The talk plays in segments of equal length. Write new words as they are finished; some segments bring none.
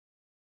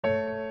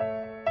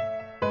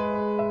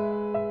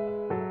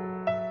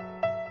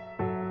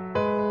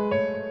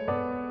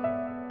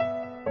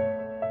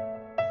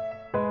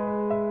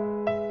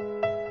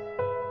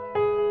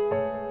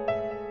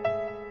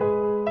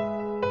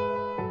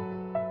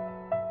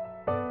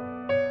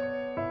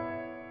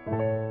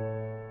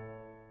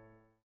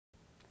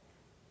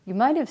You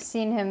might have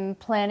seen him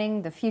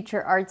planning the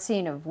future art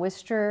scene of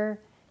Worcester.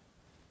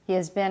 He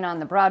has been on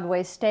the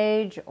Broadway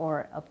stage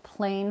or a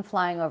plane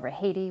flying over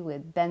Haiti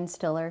with Ben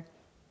Stiller,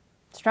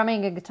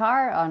 strumming a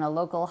guitar on a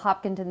local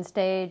Hopkinton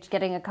stage,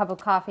 getting a cup of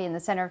coffee in the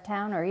center of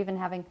town, or even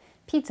having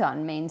pizza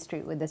on Main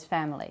Street with his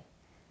family.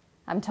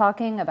 I'm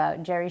talking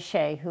about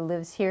Shea, who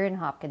lives here in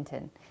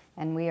Hopkinton,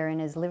 and we are in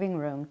his living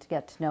room to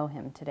get to know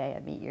him today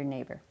at Meet Your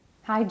Neighbor.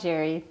 Hi,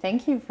 Jere.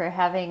 Thank you for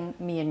having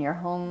me in your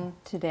home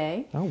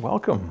today. Oh,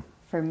 welcome.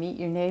 For Meet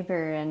Your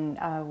Neighbor, and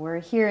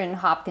we're here in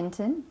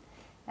Hopkinton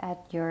at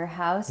your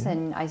house,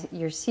 and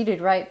you're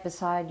seated right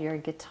beside your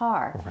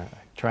guitar. Right.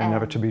 Try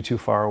never to be too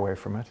far away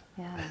from it.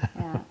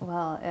 Yeah.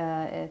 Well,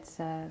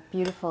 it's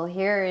beautiful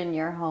here in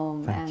your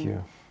home. Thank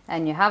you.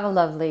 And you have a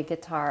lovely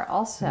guitar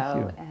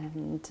also.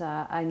 And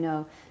I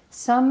know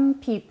some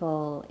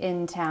people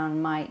in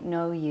town might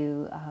know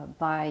you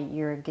by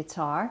your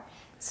guitar.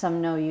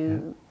 Some know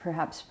you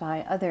perhaps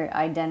by other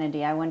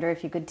identity. I wonder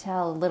if you could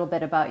tell a little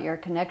bit about your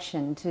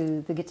connection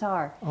to the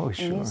guitar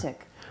and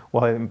music.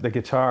 Well, the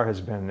guitar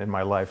has been in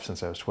my life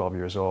since I was 12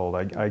 years old.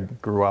 I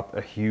grew up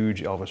a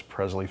huge Elvis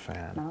Presley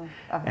fan,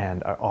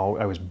 and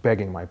I was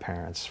begging my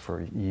parents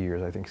for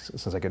years, I think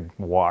since I could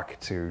walk,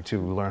 to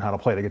learn how to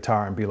play the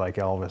guitar and be like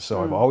Elvis.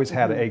 So I've always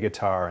had a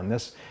guitar, and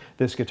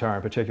this guitar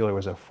in particular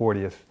was a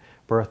 40th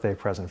birthday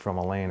present from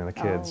Elaine and the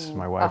kids,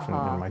 my wife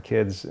and my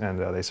kids, and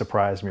they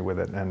surprised me with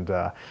it, and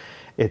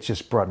it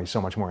just brought me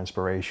so much more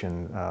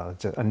inspiration.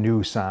 It's a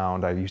new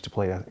sound. I used to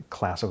play a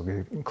classical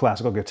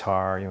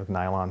guitar, with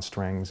nylon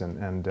strings,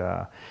 and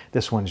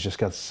this one's just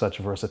got such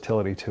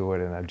versatility to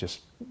it, and I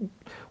just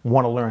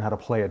want to learn how to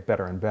play it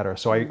better and better.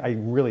 So I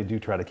really do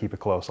try to keep it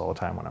close all the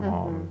time when I'm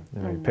home.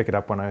 You pick it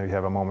up when I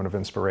have a moment of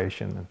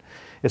inspiration. And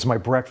it's my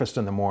breakfast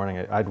in the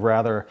morning. I'd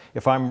rather,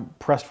 if I'm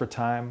pressed for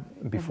time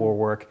before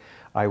work,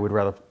 I would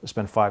rather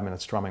spend 5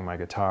 minutes strumming my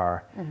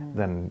guitar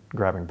than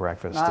grabbing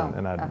breakfast.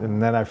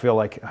 And then I feel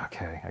like,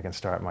 okay, I can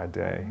start my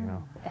day.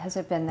 Has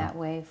it been that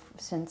way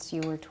since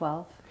you were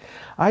 12?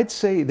 I'd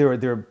say there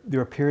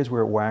are periods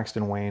where it waxed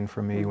and waned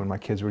for me. When my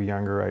kids were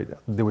younger,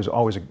 there was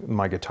always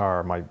my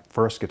guitar, my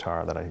first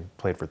guitar that I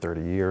played for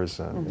 30 years,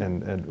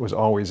 and it was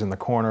always in the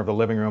corner of the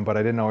living room, but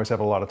I didn't always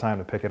have a lot of time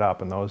to pick it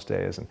up in those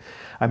days. And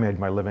I made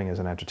my living as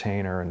an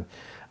entertainer, and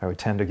I would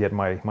tend to get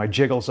my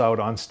jiggles out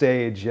on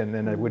stage, and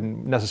then I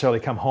wouldn't necessarily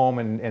come home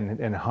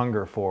and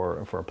hunger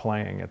for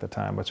playing at the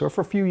time. But so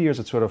for a few years,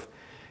 it sort of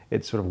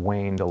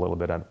waned a little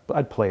bit.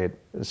 I'd play it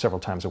several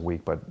times a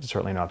week, but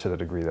certainly not to the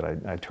degree that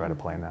I try to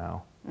play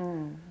now.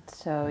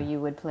 So you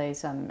would play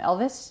some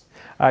Elvis?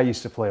 I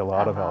used to play a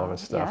lot of Elvis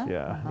stuff,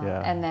 yeah.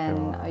 And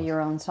then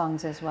your own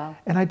songs as well?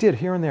 And I did,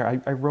 here and there.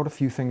 I wrote a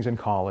few things in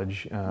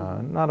college,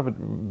 none of it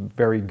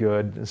very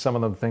good. Some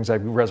of the things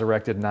I've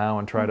resurrected now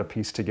and try to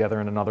piece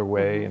together in another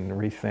way and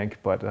rethink,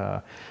 but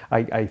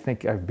I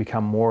think I've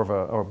become more of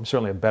or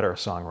certainly a better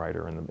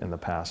songwriter in the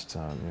past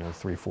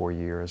 3-4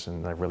 years,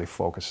 and I've really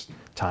focused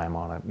time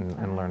on it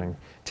and learning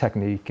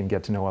technique and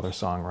get to know other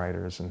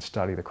songwriters and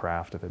study the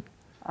craft of it.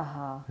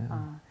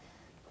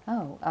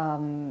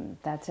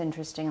 That's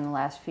interesting. In the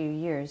last few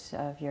years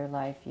of your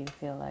life, you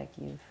feel like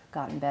you've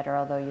gotten better,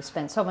 although you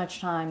spent so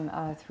much time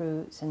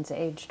since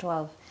age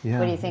 12.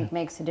 What do you think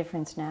makes a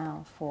difference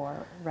now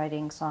for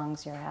writing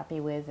songs you're happy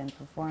with and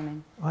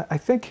performing? I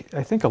think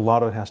a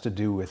lot of it has to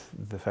do with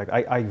the fact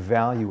I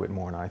value it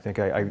more now. I think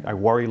I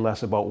worry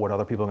less about what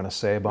other people are going to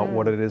say about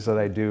what it is that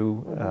I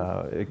do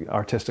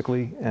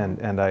artistically,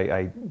 and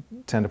I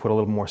tend to put a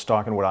little more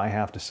stock in what I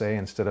have to say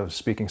instead of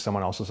speaking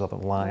someone else's other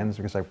lines,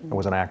 because I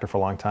was an actor for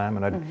a long time,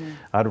 and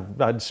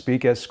I'd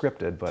speak as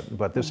scripted,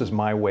 but this is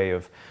my way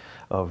of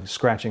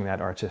scratching that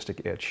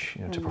artistic itch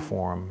to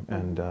perform,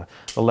 and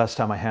the less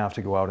time I have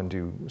to go out and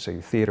do, say,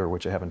 theater,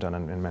 which I haven't done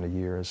in many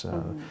years,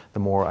 the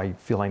more I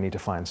feel I need to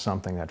find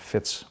something that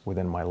fits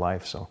within my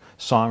life. So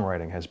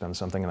songwriting has been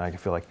something that I can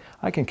feel like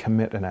I can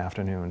commit an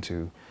afternoon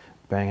to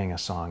banging a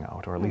song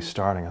out, or at least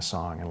starting a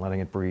song and letting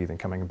it breathe and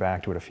coming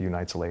back to it a few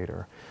nights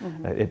later.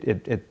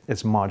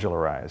 It's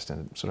modularized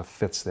and it sort of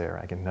fits there.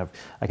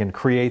 I can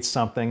create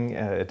something.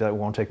 It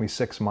won't take me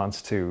 6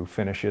 months to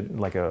finish it,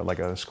 like a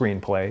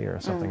screenplay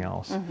or something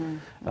else.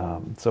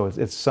 So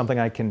it's something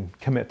I can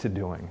commit to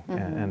doing,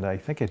 and I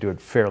think I do it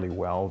fairly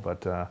well,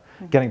 but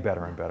getting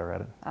better and better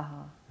at it.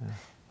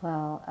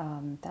 Well,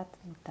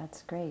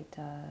 that's great.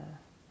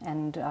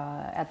 And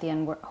at the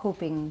end, we're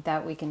hoping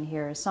that we can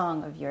hear a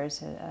song of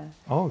yours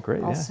oh,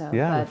 great, also.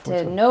 Yeah, but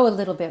to know a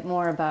little bit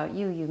more about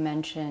you, you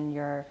mentioned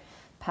your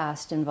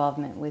past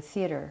involvement with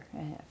theater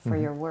for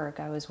your work.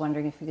 I was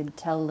wondering if you could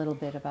tell a little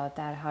bit about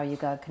that, how you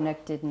got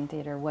connected in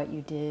theater, what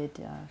you did,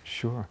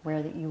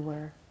 where that you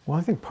were. Well,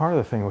 I think part of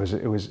the thing was,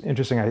 it was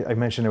interesting. I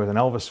mentioned I was an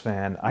Elvis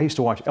fan. I used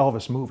to watch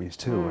Elvis movies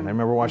too, and I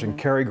remember watching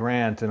Cary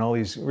Grant and all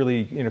these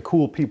really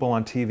cool people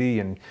on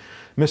TV, and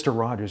Mr.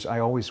 Rogers, I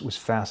always was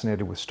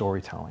fascinated with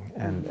storytelling,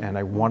 and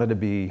I wanted to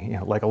be, you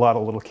know, like a lot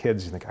of little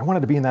kids. You think I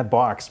wanted to be in that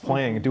box,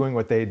 playing, doing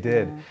what they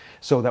did.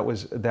 So there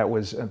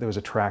was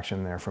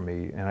attraction there for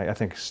me, and I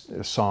think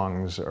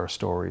songs are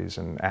stories,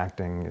 and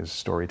acting is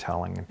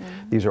storytelling, and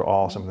these are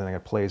all something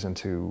that plays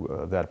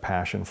into that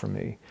passion for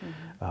me.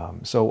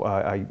 So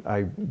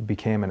I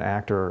became an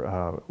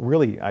actor.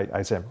 Really,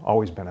 I'd say I've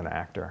always been an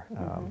actor,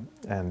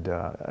 and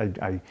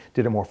I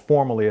did it more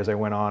formally as I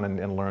went on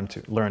and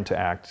learned to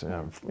act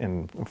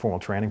in a formal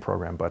training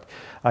program. But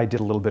I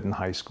did a little bit in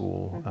high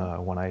school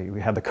when I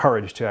had the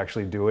courage to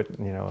actually do it.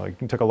 You know, I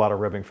took a lot of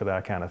ribbing for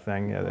that kind of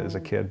thing as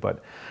a kid.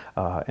 But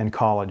in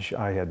college,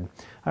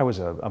 I was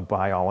a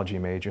biology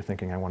major,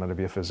 thinking I wanted to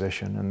be a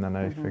physician, and then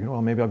I figured,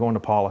 well, maybe I'll go into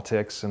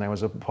politics. And I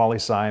was a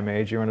poli-sci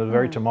major, and it was a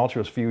very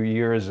tumultuous few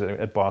years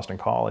at Boston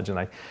College. And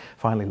I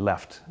finally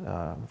left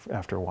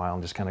after a while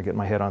and just kind of get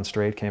my head on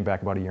straight. Came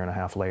back about a year and a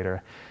half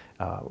later.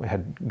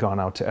 Had gone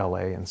out to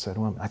LA and said,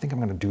 well, I think I'm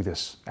going to do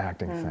this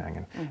acting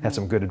thing, and had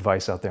some good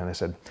advice out there. And they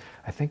said,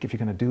 I think if you're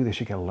going to do this,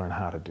 you got to learn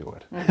how to do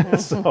it.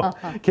 So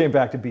came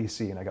back to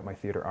BC, and I got my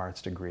theater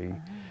arts degree,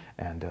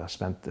 and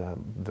spent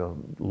the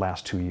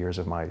last 2 years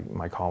of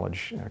my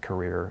college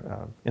career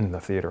in the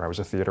theater. I was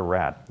a theater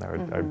rat.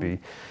 I'd be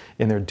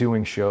in there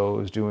doing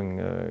shows,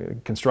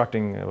 doing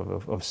constructing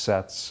of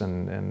sets,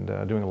 and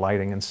doing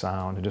lighting and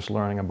sound, and just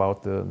learning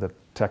about the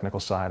technical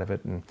side of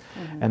it,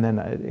 and then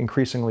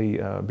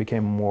increasingly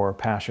became more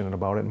passionate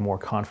about it and more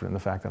confident in the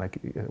fact that I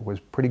was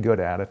pretty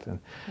good at it,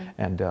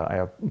 and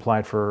I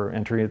applied for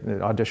entry,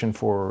 auditioned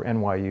for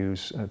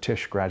NYU's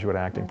Tisch graduate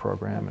acting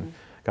program, and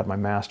got my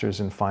master's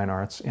in fine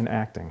arts in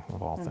acting,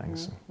 of all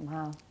things.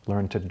 Wow.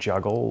 Learned to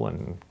juggle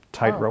and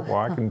tightrope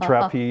walk and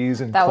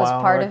trapeze and that clown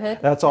was part work. of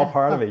it? That's all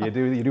part of it. You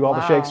do all the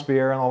Wow.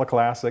 Shakespeare and all the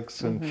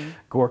classics and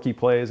Gorky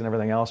plays and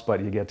everything else,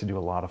 but you get to do a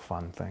lot of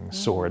fun things,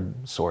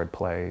 sword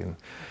play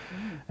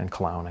and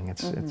clowning.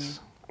 It's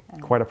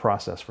quite a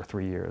process for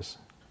 3 years.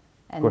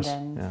 And course,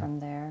 then yeah. from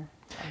there?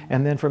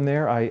 And then from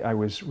there, I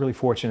was really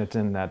fortunate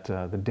in that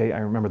I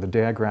remember the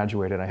day I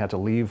graduated, I had to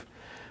leave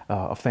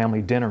a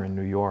family dinner in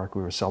New York.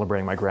 We were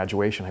celebrating my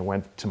graduation. I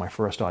went to my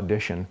first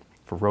audition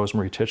for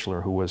Rosemary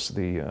Titchler, who was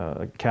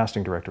the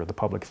casting director at the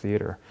Public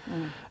Theater.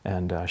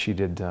 And she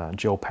did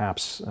Joe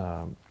Papp's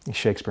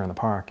Shakespeare in the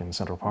Park in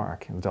Central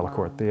Park, in the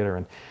Delacorte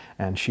Theater.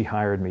 And she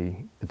hired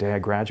me the day I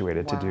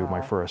graduated to do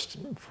my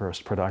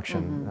first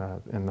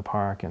production in the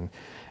park. And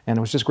it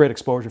was just great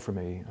exposure for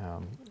me.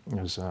 It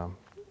was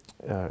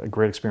a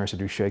great experience to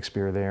do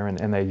Shakespeare there.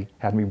 And they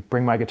had me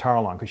bring my guitar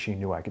along because she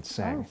knew I could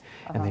sing.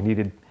 And they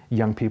needed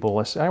young people.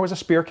 I was a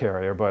spear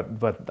carrier,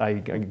 but I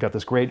got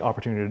this great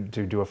opportunity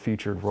to do a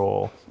featured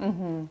role.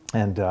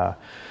 And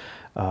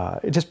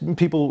it just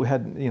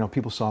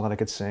people saw that I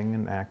could sing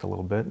and act a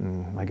little bit,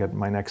 and I got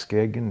my next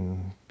gig,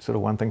 and sort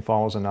of one thing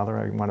follows another.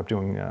 I wound up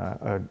doing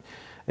a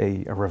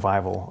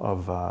revival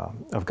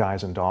of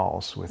Guys and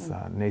Dolls with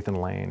Nathan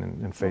Lane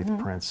and Faith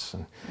Prince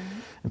and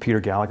Peter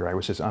Gallagher. I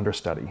was his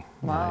understudy.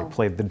 Wow. I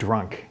played the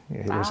drunk.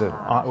 It was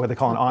what they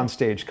call an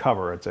onstage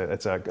cover.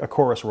 It's a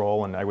chorus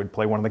role, and I would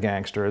play one of the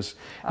gangsters,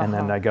 and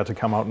then I got to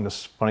come out in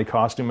this funny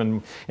costume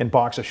and in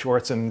boxer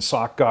shorts and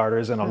sock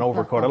garters and an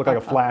overcoat. I looked like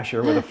a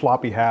flasher with a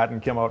floppy hat,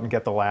 and come out and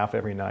get the laugh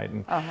every night.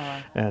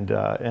 And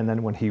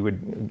then when he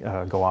would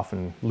go off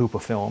and loop a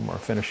film or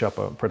finish up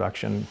a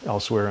production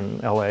elsewhere in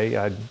LA,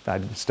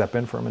 I'd step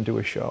in for him and do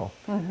a show.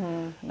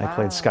 I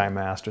played Sky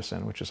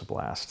Masterson, which is a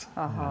blast.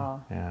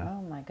 Yeah.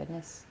 Oh my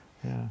goodness.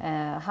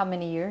 Yeah. How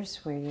many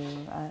years were you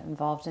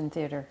involved in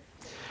theater?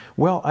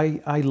 Well,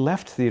 I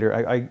left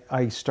theater.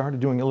 I started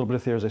doing a little bit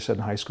of theater, as I said,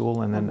 in high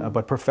school, and then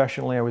but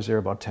professionally I was there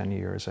about 10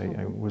 years.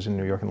 I was in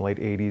New York in the late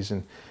 80s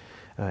and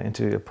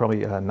into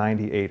probably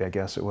 98, I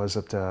guess it was,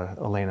 that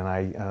Elaine and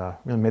I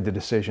really made the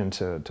decision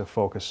to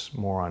focus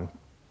more on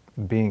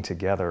being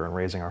together and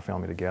raising our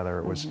family together.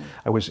 It was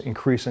I was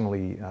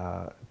increasingly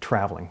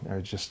traveling. I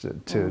was just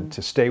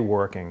to stay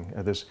working.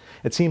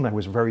 It seemed I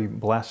was very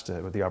blessed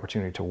with the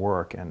opportunity to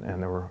work,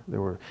 and there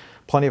were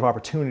plenty of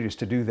opportunities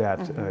to do that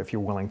if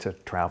you're willing to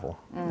travel.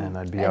 And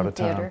I'd be out of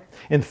town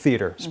in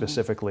theater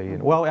specifically.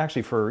 And, well,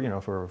 actually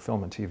for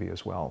film and TV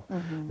as well.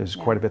 There's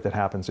quite a bit that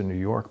happens in New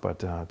York, but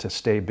to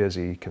stay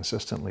busy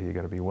consistently, you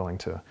got to be willing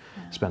to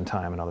spend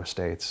time in other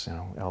states.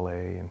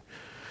 LA and.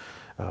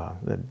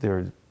 There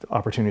are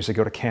opportunities to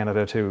go to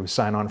Canada to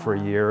sign on for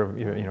a year.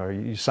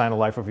 You sign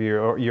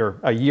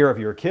a year of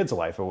your kid's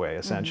life away,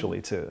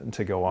 essentially,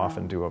 to go off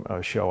and do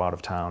a show out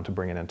of town, to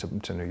bring it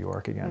into New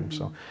York again.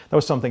 So that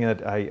was something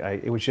that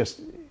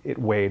it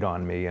weighed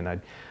on me, and I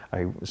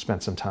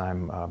spent some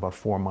time, about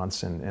 4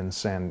 months in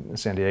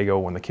San Diego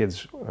when the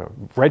kids,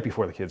 right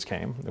before the kids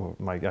came.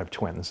 I have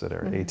twins that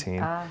are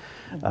 18,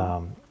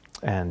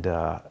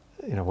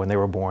 when they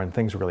were born,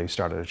 things really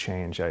started to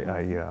change.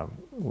 I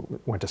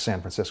went to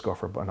San Francisco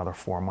for another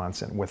 4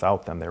 months, and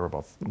without them, they were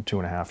about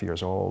 2.5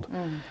 years old,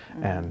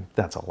 and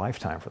that's a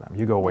lifetime for them.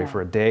 You go away for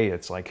a day,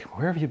 it's like,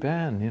 where have you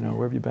been?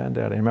 Where have you been,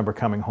 Dad? I remember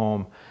coming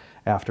home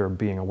after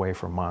being away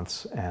for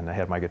months, and I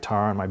had my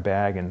guitar in my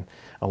bag, and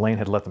Elaine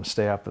had let them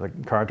stay up. The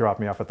car dropped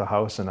me off at the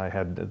house, and I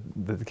had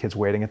the kids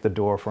waiting at the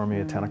door for me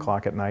at 10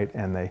 o'clock at night,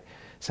 and they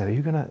said, "Are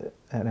you gonna?"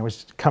 And I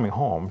was coming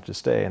home to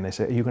stay, and they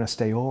said, "Are you gonna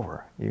stay over?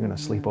 Are you gonna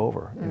sleep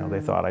over?" You know,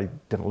 they thought I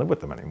didn't live with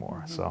them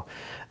anymore. So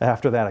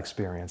after that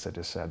experience, I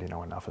just said, you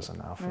know, enough is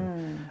enough.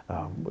 And,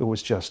 it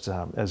was just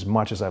as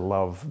much as I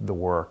love the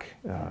work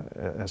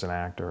as an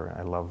actor,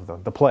 I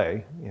love the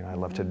play. You know, I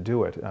love to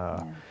do it.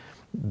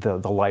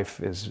 The life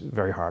is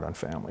very hard on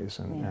families,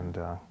 and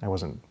I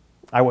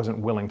wasn't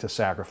willing to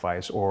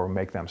sacrifice or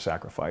make them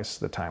sacrifice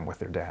the time with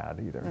their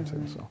dad either.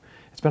 Too, so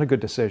it's been a good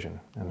decision,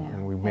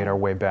 and we made our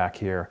way back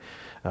here.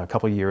 A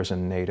couple of years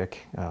in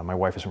Natick. My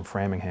wife is from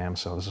Framingham,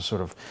 so this is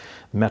sort of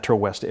Metro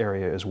West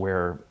area is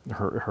where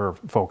her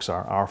folks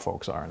are. Our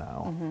folks are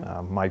now.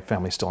 My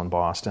family's still in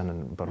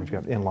Boston, but we've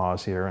got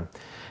in-laws here,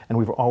 and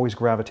we've always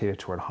gravitated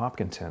toward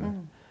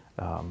Hopkinton.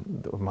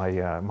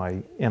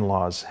 My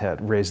in-laws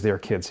had raised their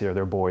kids here,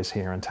 their boys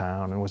here in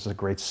town, and it was a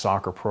great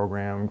soccer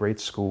program, great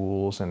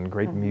schools, and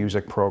great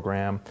music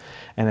program,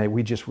 and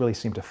we just really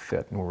seemed to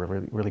fit, and we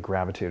were really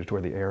gravitated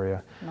toward the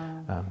area.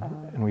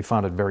 And we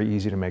found it very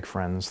easy to make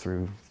friends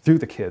through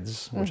the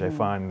kids, which I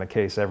find the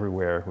case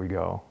everywhere we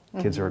go.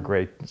 Kids are a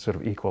great sort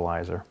of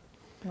equalizer.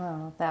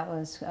 Well, that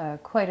was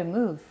quite a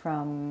move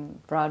from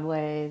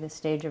Broadway, the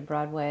stage of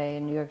Broadway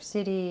in New York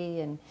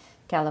City and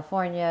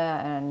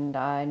California, and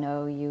I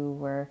know you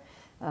were,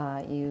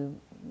 you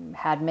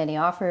had many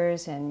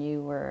offers, and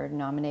you were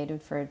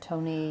nominated for a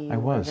Tony. You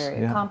were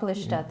very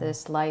accomplished at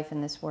this life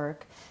and this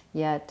work,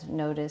 yet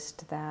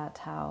noticed that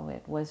how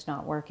it was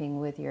not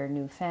working with your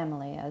new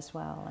family as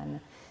well,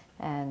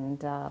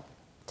 and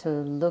to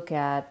look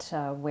at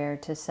where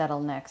to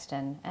settle next,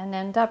 and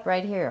end up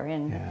right here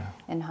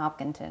in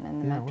Hopkinton in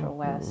the Metro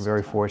West. We're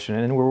very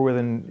fortunate, and we're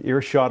within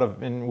earshot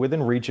of,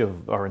 within reach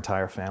of our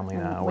entire family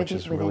now, which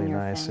is really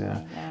nice.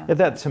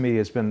 That to me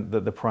has been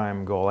the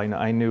prime goal.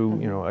 I knew,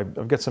 you know,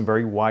 I've got some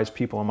very wise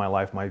people in my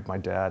life, my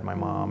dad, my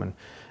mom,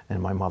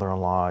 and my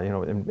mother-in-law, you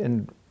know,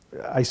 and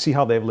I see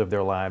how they've lived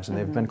their lives, and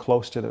they've been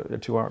close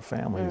to our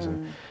families,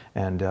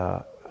 and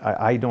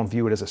I don't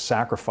view it as a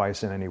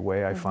sacrifice in any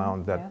way. I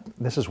found that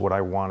this is what I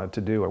wanted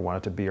to do. I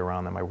wanted to be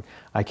around them.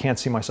 I can't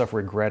see myself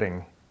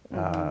regretting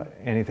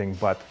anything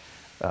but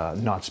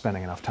not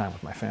spending enough time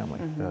with my family.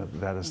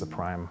 That is the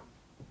prime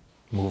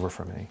mover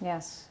for me.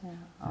 Yes,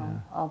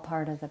 all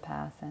part of the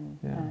path, and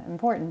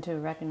important to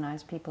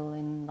recognize people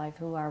in life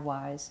who are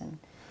wise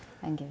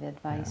and give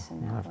advice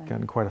in that way. I've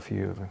gotten quite a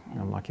few.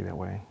 I'm lucky that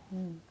way.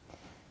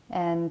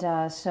 And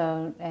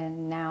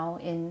and now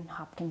in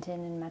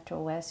Hopkinton in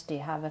Metro West, do you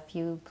have a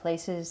few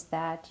places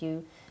that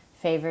you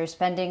favor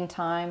spending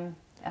time?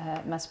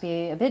 It must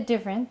be a bit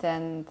different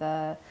than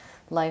the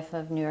life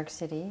of New York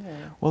City.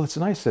 Well, it's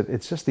nice that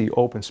it's just the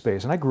open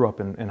space. And I grew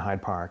up in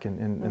Hyde Park,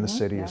 in the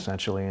city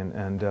essentially,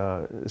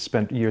 and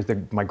spent years,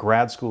 my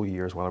grad school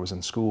years while I was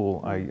in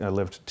school, I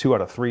lived 2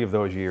 out of 3 of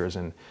those years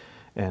in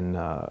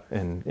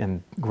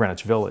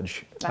Greenwich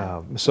Village.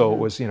 So it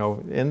was, you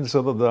know, in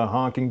sort of the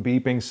honking,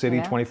 beeping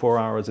city, 24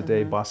 hours a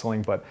day,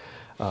 bustling, but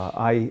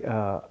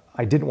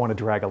I didn't want to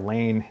drag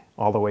Elaine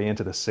all the way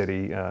into the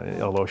city,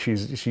 although she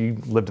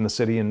lived in the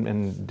city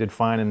and did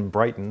fine in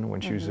Brighton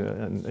when she was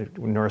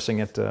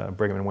nursing at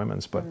Brigham and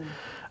Women's, but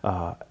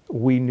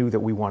we knew that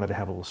we wanted to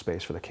have a little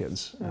space for the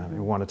kids.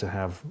 We wanted to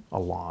have a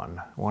lawn,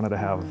 wanted to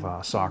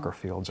have soccer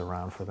fields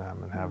around for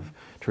them, and have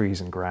trees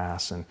and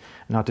grass, and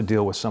not to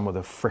deal with some of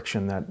the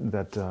friction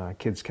that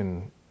kids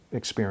can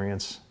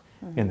experience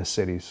in the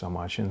city so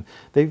much. And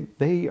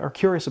they are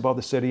curious about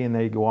the city, and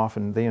they go off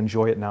and they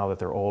enjoy it now that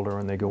they're older,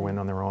 and they go in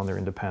on their own, they're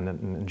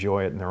independent and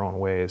enjoy it in their own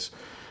ways.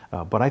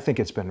 But I think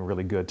it's been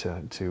really good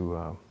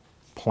to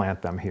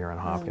plant them here in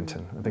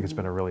Hopkinton. I think it's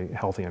been a really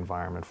healthy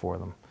environment for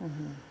them.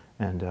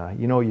 And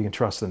you know, you can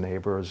trust the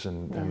neighbors,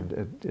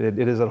 and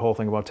it is that whole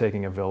thing about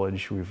taking a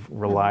village. We've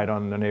relied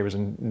on the neighbors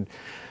and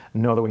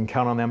know that we can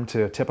count on them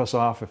to tip us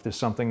off if there's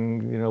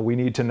something, you know, we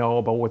need to know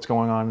about what's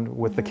going on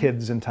with the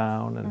kids in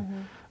town.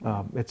 And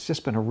it's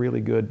just been a really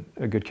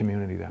good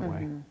community that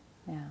way.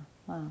 Yeah,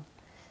 well,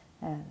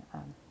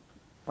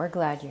 we're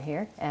glad you're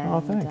here, and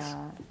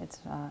it's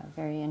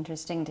very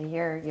interesting to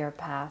hear your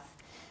path.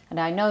 And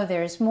I know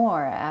there's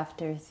more.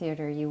 After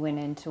theater, you went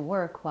into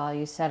work while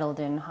you settled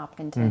in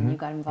Hopkinton. You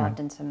got involved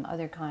in some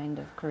other kind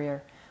of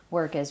career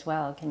work as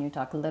well. Can you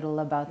talk a little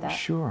about that?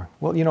 Sure.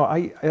 Well, you know,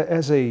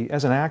 as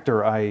an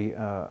actor,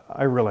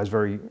 I realized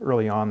very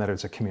early on that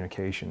it's a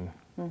communication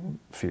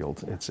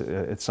field.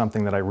 It's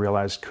something that I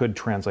realized could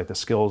translate the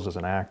skills as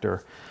an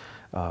actor,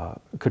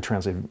 could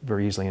translate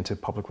very easily into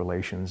public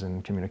relations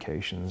and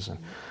communications. And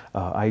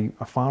I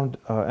found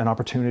an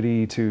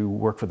opportunity to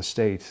work for the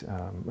state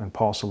and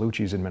Paul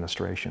Salucci's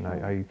administration.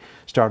 I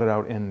started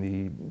out in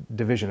the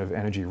Division of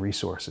Energy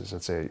Resources.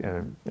 It's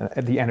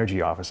the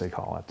Energy Office, they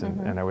call it.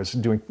 And I was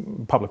doing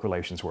public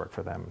relations work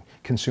for them,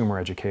 consumer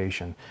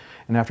education.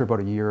 And after about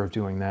a year of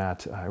doing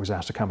that, I was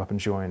asked to come up and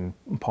join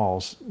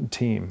Paul's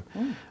team.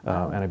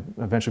 Wow. And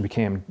I eventually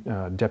became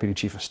Deputy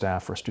Chief of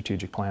Staff for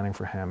strategic planning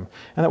for him.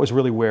 And that was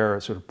really where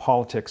sort of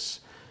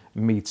politics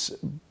meets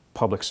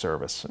public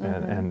service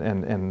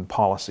and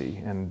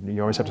policy. And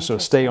you always have to sort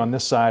of stay on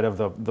this side of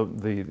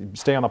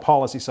stay on the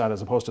policy side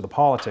as opposed to the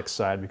politics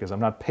side, because I'm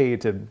not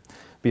paid to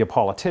be a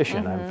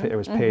politician. I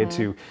was paid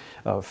to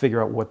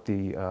figure out what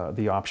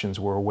the options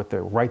were, what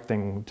the right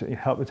thing to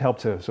help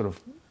to sort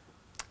of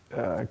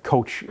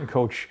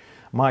coach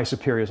my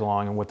superiors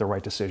along and what the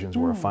right decisions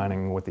were,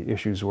 finding what the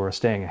issues were,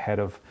 staying ahead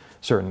of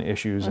certain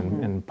issues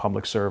in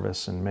public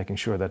service, and making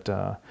sure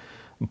that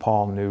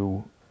Paul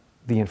knew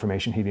the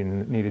information he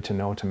needed to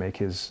know to make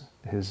his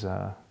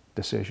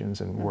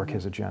decisions and work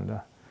his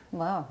agenda.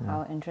 Wow,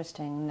 how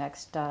interesting.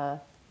 Next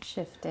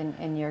shift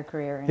in your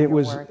career and It your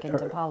was work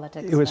into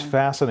politics. It was then.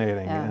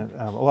 fascinating. Yeah. And,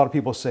 a lot of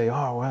people say,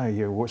 "Oh,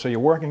 well, so you're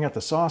working at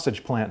the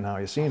sausage plant now.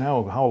 You've seen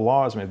how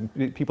laws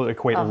made." People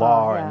equate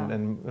law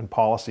and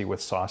policy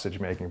with sausage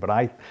making, but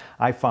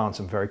I found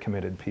some very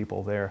committed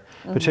people there,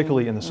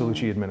 particularly in the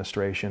Cellucci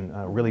administration.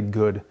 Really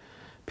good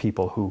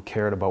people who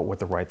cared about what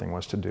the right thing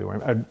was to do.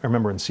 I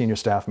remember in senior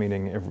staff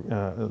meeting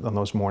on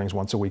those mornings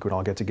once a week, we'd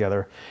all get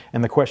together,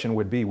 and the question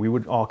would be, we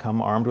would all come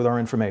armed with our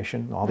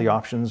information, all the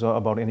options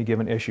about any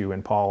given issue,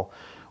 and Paul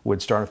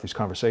would start off these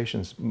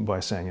conversations by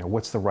saying,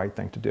 what's the right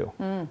thing to do?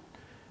 Wow.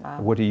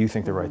 What do you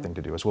think the right thing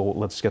to do is? Well,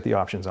 let's get the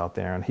options out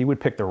there. And he would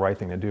pick the right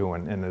thing to do,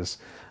 and as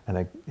I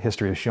think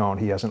history has shown,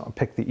 he hasn't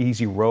picked the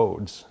easy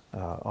roads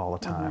all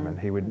the time, and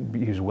he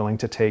was willing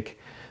to take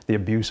the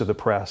abuse of the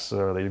press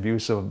or the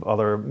abuse of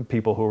other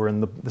people who were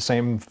in the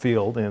same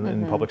field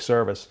in public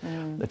service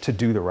to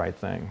do the right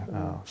thing.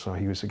 So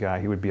he was a guy,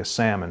 he would be a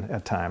salmon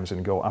at times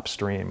and go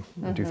upstream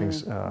and do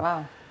things.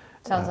 Wow.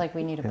 Sounds like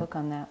we need a book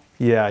on that.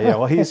 Yeah.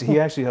 Well, he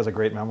actually has a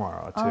great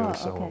memoir too.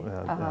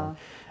 Oh,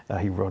 So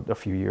he wrote a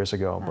few years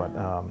ago, but.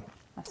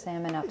 A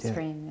salmon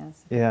upstream,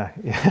 yes. Yeah.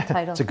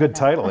 It's a good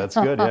title. That's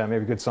good. Yeah,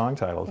 maybe a good song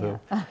title too.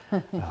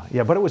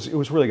 But it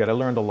was really good. I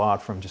learned a lot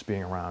from just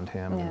being around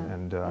him,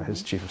 and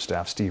his chief of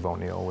staff, Steve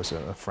O'Neill, was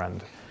a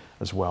friend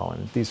as well.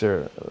 And these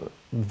are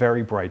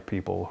very bright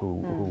people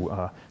who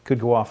could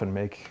go off and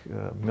make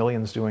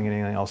millions doing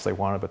anything else they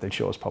wanted, but they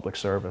chose public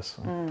service.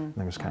 I think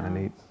it was kind of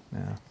neat.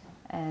 Yeah.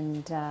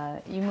 And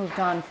you moved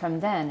on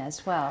from then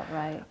as well,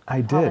 right?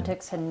 I did.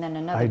 Politics and then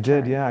another I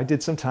did, turn. yeah. I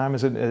did some time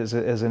as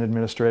an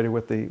administrator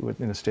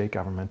in the state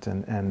government,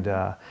 and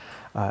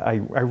I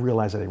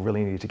realized that I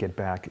really needed to get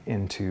back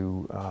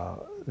into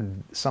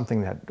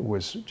something that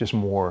was just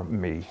more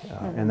me,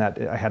 and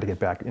that I had to get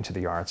back into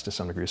the arts to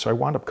some degree. So I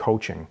wound up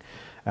coaching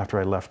after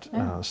I left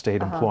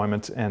state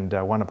employment, and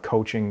wound up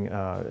coaching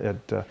I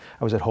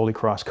was at Holy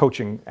Cross,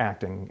 coaching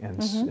acting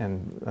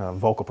and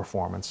vocal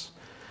performance.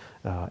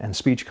 And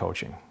speech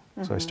coaching.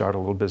 So I started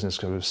a little business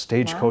because it was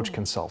Stagecoach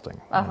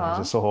Consulting. It was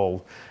this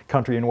whole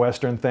country and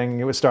western thing.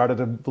 It was started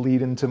to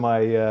bleed into my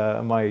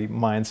my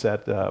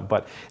mindset,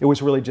 but it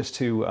was really just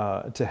to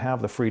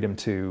have the freedom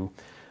to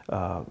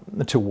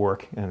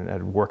work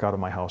and work out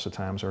of my house at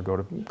times, or go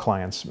to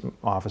clients'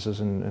 offices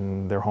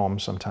in their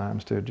homes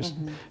sometimes to just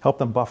help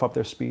them buff up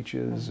their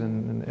speeches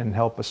and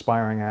help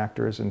aspiring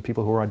actors and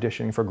people who are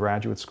auditioning for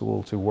graduate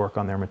school to work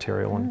on their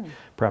material and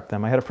prep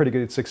them. I had a pretty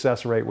good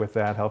success rate with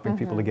that, helping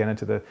people to get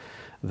into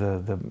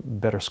the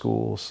better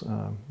schools.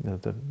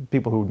 The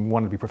people who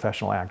wanted to be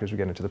professional actors would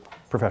get into the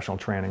professional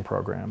training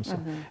programs.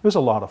 It was a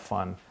lot of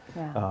fun.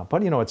 Yeah.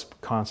 But it's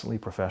constantly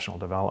professional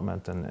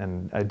development,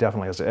 and I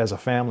definitely, as a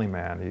family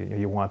man,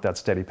 you want that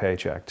steady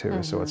paycheck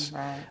too. So it's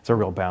a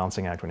real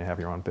balancing act when you have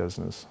your own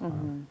business.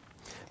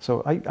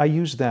 So I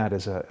used that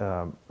as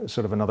a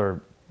sort of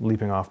another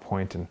leaping off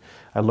point, and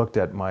I looked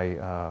at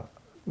my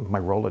my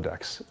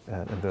Rolodex,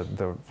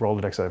 the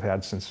Rolodex that I've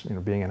had since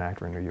being an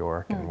actor in New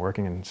York and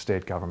working in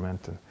state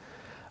government, and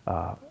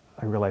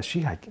I realized,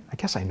 gee, I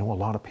guess I know a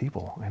lot of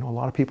people. I know a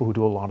lot of people who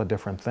do a lot of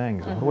different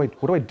things. And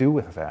what do I do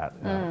with that?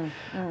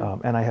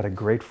 And I had a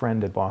great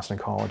friend at Boston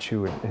College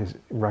who has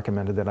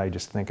recommended that I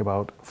just think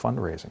about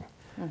fundraising.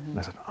 And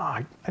I said,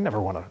 I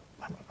never want to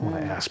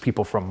ask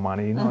people for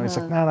money. He's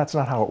like, no, that's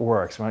not how it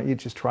works. Why don't you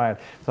just try it?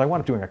 So I wound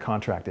up doing a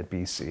contract at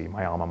BC,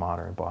 my alma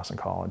mater at Boston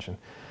College, and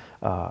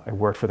I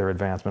worked for their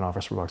advancement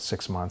office for about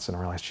 6 months, and I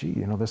realized,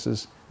 gee,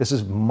 this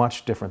is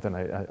much different than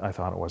I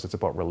thought it was. It's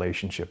about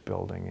relationship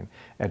building and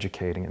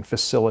educating and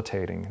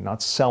facilitating,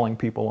 not selling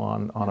people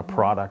on a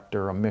product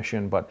or a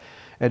mission, but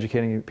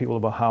educating people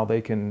about how they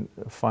can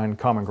find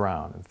common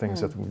ground and things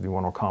that we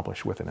want to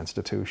accomplish with an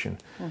institution.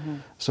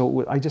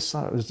 So I just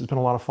thought it's been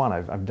a lot of fun.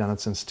 I've done it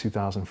since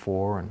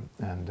 2004,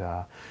 and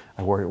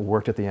I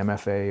worked at the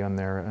MFA on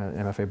their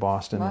MFA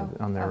Boston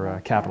on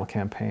their capital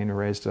campaign. We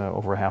raised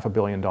over $500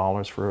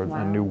 million for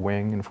a new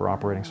wing and for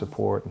operating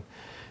support. And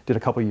did a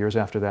couple of years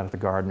after that at the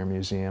Gardner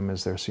Museum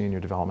as their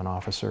senior development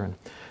officer,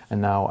 and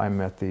now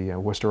I'm at the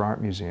Worcester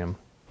Art Museum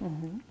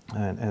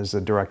and as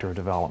the director of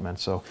development.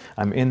 So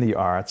I'm in the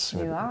arts.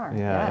 You are,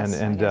 yeah, yes,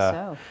 and I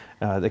guess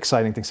so.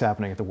 exciting things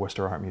happening at the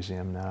Worcester Art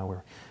Museum now.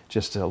 We're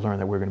just learned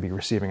that we're going to be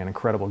receiving an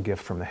incredible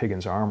gift from the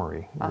Higgins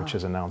Armory, which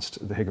has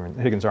announced, the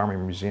Higgins Armory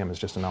Museum has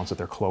just announced that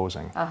they're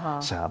closing,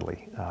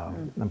 sadly.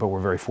 But we're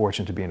very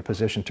fortunate to be in a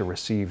position to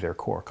receive their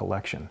core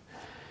collection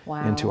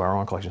into our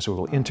own collection. So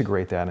we will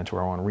integrate that into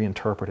our own,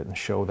 reinterpret it, and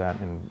show that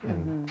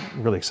in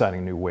really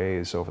exciting new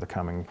ways over the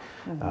coming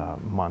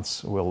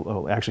months.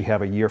 We'll actually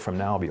have, a year from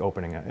now, be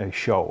opening a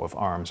show of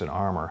arms and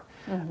armor,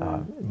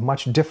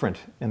 much different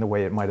in the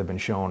way it might have been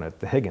shown at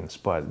the Higgins,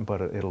 but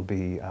it'll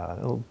be,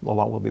 a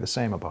lot will be the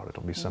same about it.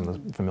 It'll be some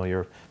of the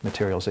familiar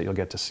materials that you'll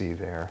get to see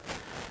there.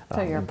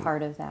 So you're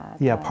part of that.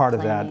 Yeah, part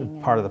of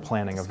that, part of the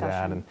planning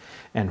discussion. of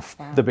that,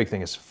 and the big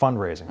thing is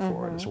fundraising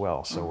for it as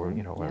well. So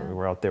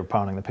we're out there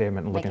pounding the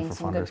pavement and looking for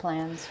funders, good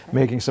plans,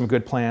 making some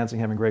good plans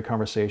and having great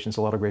conversations.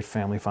 A lot of great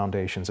family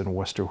foundations in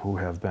Worcester who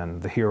have been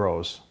the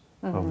heroes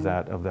of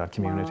that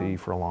community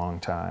for a long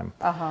time,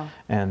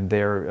 and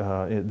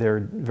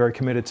they're very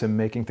committed to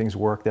making things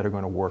work that are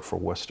going to work for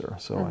Worcester.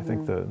 So I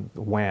think the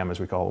WAM, as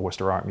we call it,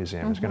 Worcester Art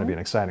Museum, is going to be an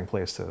exciting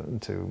place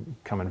to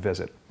come and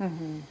visit.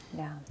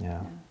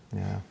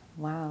 Yeah.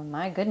 Wow,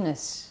 my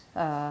goodness.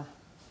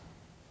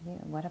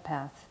 What a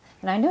path.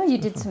 And I know you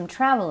did some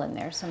travel in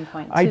there at some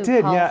point too. I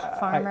did, Paul yeah.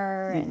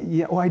 Farmer.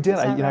 I did.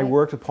 I right?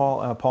 worked with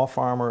Paul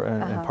Farmer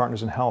and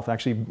Partners in Health.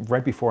 Actually,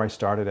 right before I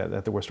started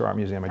at the Worcester Art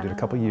Museum, I did a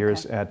couple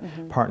years at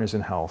Partners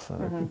in Health,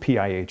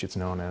 PIH it's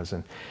known as.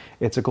 And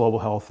it's a global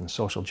health and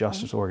social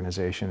justice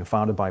organization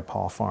founded by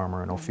Paul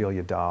Farmer and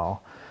Ophelia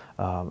Dahl.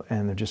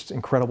 And they're just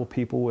incredible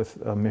people with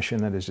a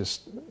mission that is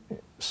just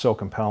so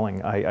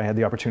compelling. I had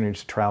the opportunity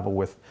to travel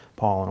with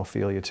Paul and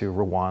Ophelia to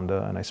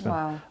Rwanda, and I spent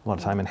a lot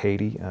of time in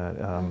Haiti,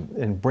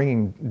 and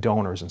bringing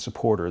donors and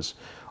supporters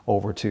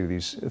over to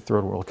these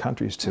third world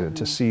countries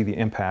to see the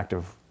impact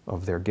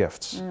of their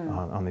gifts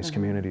on these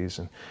communities.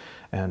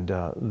 And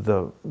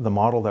the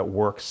model that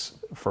works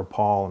for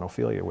Paul and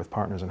Ophelia with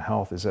Partners in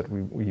Health is that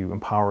you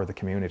empower the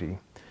community.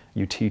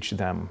 You teach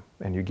them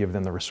and you give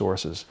them the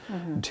resources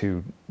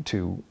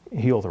to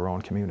heal their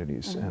own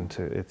communities, and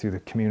through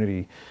the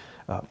community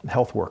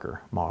health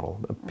worker model,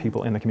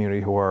 people in the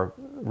community who are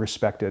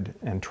respected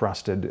and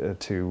trusted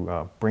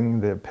to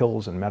bring the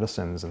pills and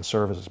medicines and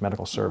services,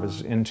 medical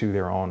services, into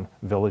their own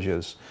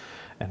villages,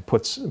 and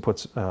puts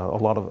a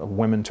lot of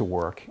women to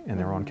work in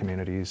their own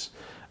communities.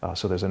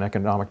 So there's an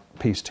economic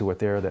piece to it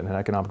there, an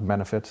economic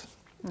benefit.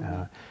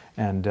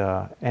 And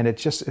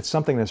it's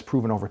something that's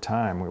proven over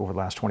time, over the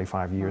last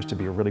 25 years, to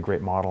be a really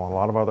great model. A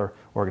lot of other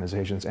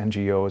organizations,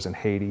 NGOs in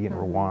Haiti and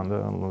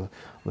Rwanda and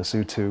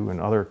Lesotho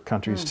and other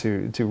countries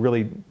to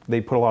really,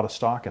 they put a lot of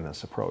stock in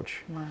this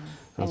approach.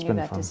 So and you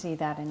got to see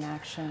that in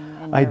action.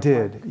 In I your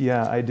did, work.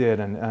 yeah, I did,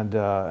 and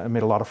I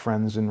made a lot of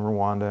friends in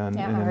Rwanda and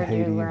I in heard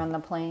Haiti. you were on the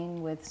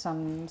plane with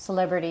some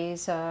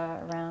celebrities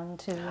around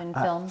too in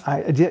film.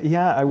 I did,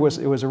 yeah. It was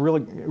a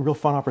real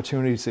fun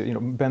opportunity to,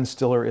 Ben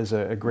Stiller is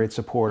a great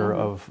supporter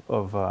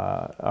of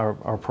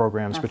our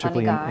programs,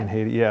 particularly in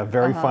Haiti. Yeah,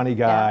 very funny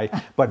guy,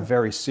 but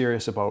very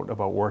serious about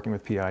working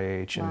with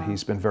PIH, and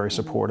he's been very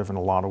supportive in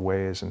a lot of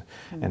ways,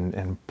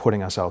 and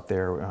putting us out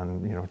there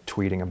on,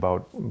 tweeting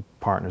about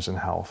Partners in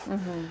Health,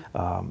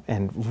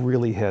 and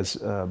really has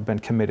been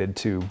committed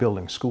to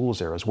building schools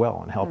there as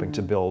well, and helping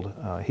to build.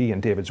 He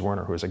and David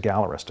Zwerner, who is a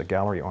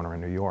gallery owner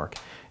in New York,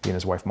 he and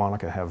his wife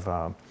Monica have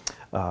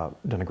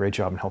done a great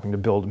job in helping to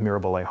build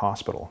Mirabelais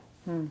Hospital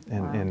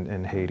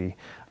in Haiti.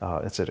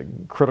 It's at a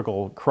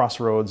critical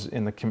crossroads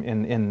in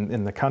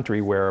the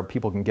country where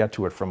people can get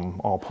to it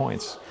from all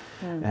points,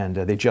 and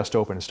they just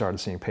opened and started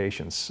seeing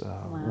patients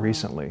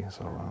recently.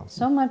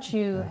 So much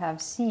you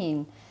have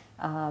seen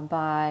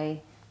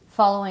by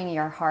following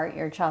your heart,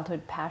 your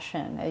childhood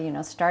passion,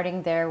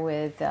 starting there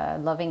with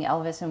loving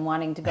Elvis and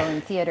wanting to go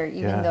in theater,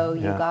 even though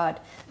you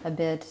got a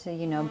bit,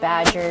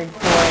 badgered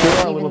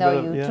for it, even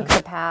though you took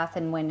the path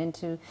and went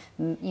into,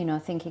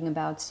 thinking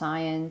about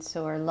science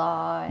or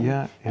law,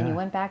 and you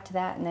went back to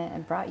that, and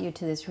it brought you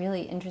to this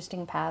really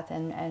interesting path,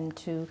 and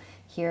to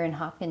here in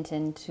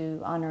Hopkinton,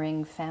 to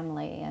honoring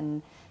family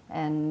and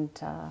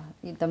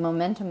the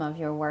momentum of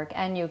your work,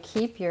 and you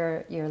keep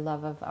your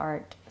love of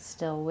art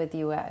still with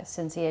you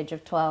since the age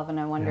of 12, and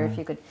I wonder if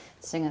you could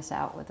sing us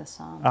out with a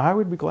song. I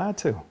would be glad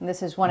to.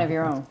 This is one of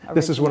your own.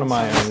 This is one of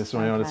my own. It's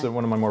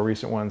one of my more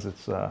recent ones.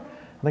 It's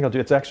I think I'll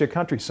do. It's actually a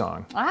country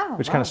song,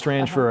 which is kind of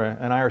strange for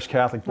an Irish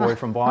Catholic boy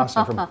from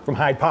Boston, from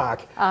Hyde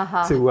Park,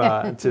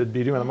 to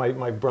be doing it.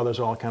 My brothers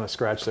all kind of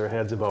scratch their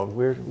heads about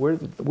where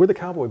the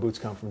cowboy boots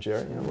come from,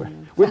 Jere.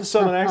 Where the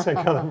southern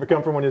accent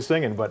come from when you're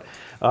singing. But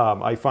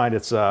I find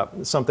it's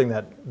something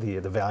that the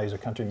values of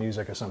country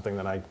music are something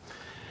that I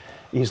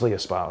easily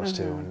espouse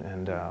to,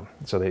 and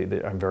so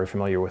I'm very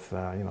familiar with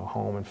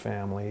home and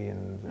family,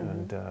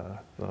 and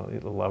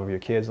the love of your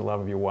kids, the love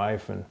of your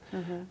wife, and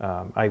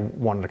I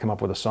wanted to come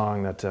up with a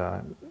song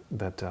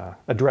that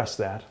addressed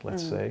that,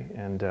 let's say,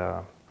 and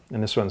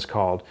this one's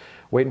called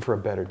 "Waiting for a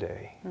Better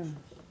Day."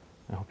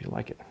 I hope you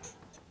like it.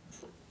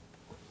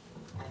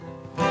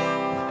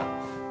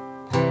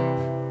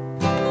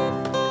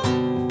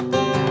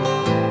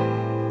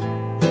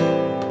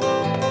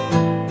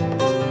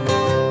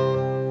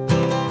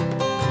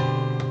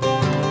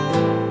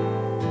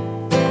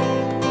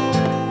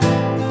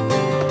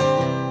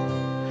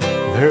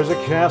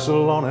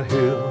 castle on a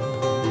hill,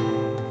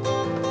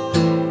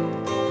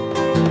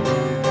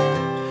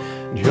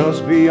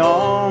 just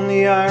beyond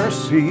the Irish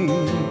Sea.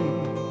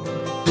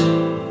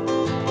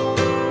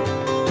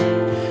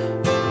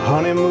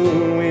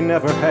 Honeymoon we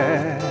never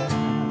had,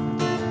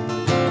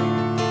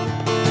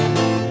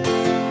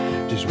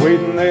 just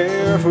waiting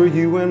there for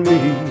you and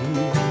me.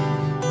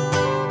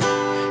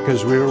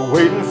 'Cause we're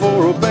waiting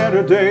for a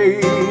better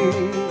day,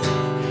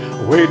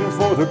 waiting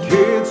for the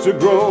kids to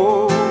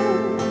grow,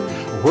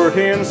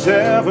 working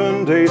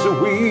 7 days a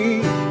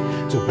week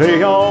to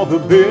pay all the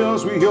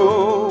bills we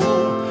owe.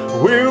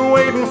 We're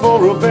waiting for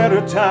a better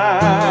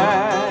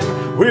time,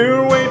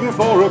 we're waiting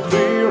for a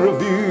clearer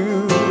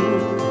view,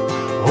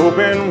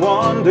 hoping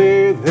one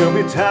day there'll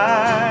be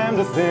time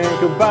to think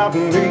about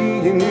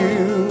me and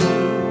you.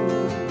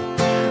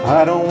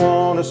 I don't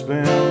want to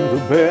spend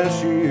the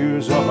best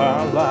years of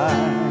our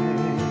lives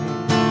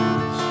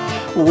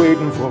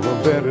waiting for a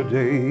better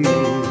day.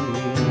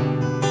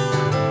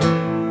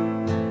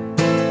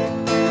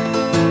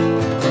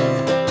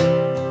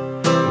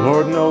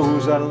 Lord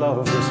knows I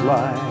love this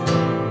life.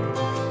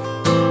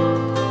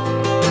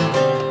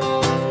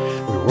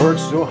 We work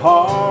so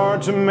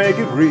hard to make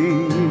it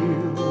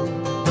real.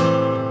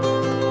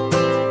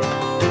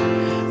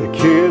 The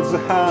kids,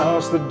 the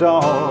house, the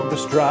dog, the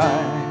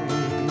strife,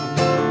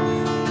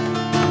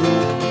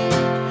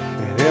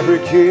 and every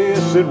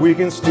kiss that we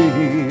can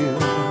steal.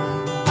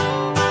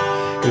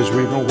 'Cause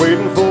we've been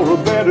waiting for a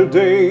better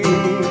day,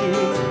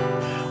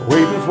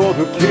 waiting for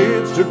the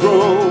kids to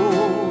grow,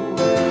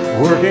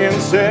 working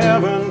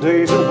 7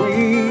 days a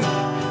week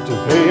to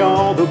pay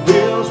all the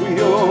bills we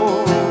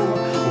owe.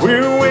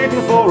 We're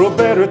waiting for a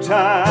better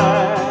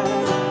time,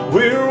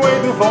 we're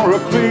waiting for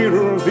a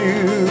clearer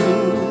view,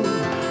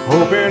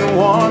 hoping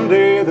one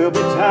day there'll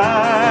be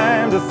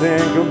time to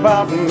think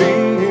about me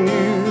and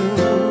you.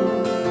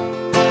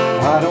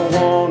 I don't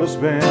want to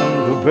spend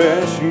the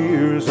best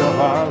years of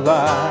our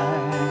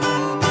lives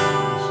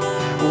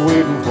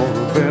waiting for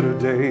a better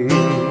day.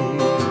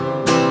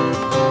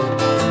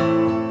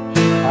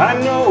 I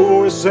know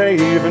we're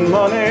saving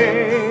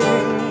money,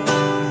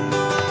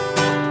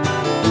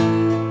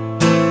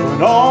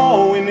 but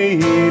all we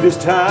need is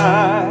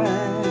time.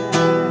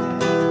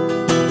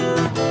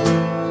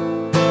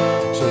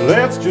 So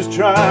let's just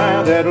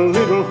try that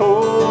little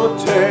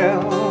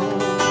hotel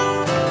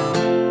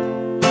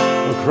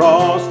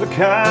across the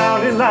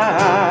county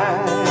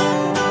line.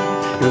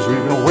 'Cause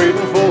we've been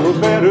waiting for a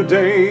better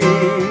day,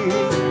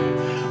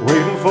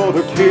 waiting for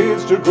the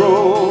kids to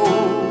grow,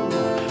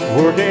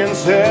 working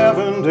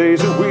 7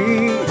 days a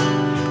week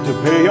to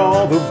pay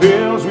all the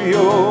bills we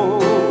owe.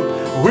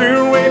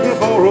 We're waiting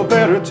for a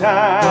better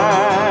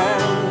time,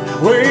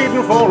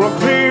 waiting for a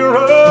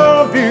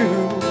clearer view,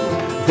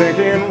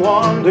 thinking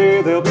one day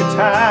there'll be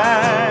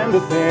time to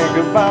think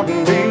about me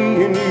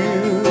and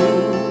you.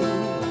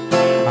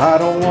 I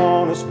don't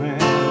want to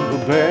spend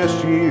the best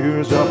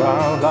years of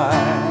our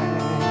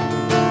lives,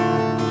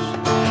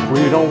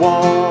 we don't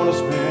want to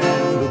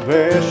spend the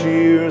best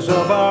years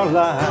of our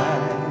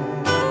lives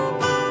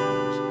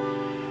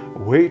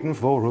waiting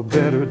for a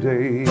better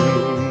day.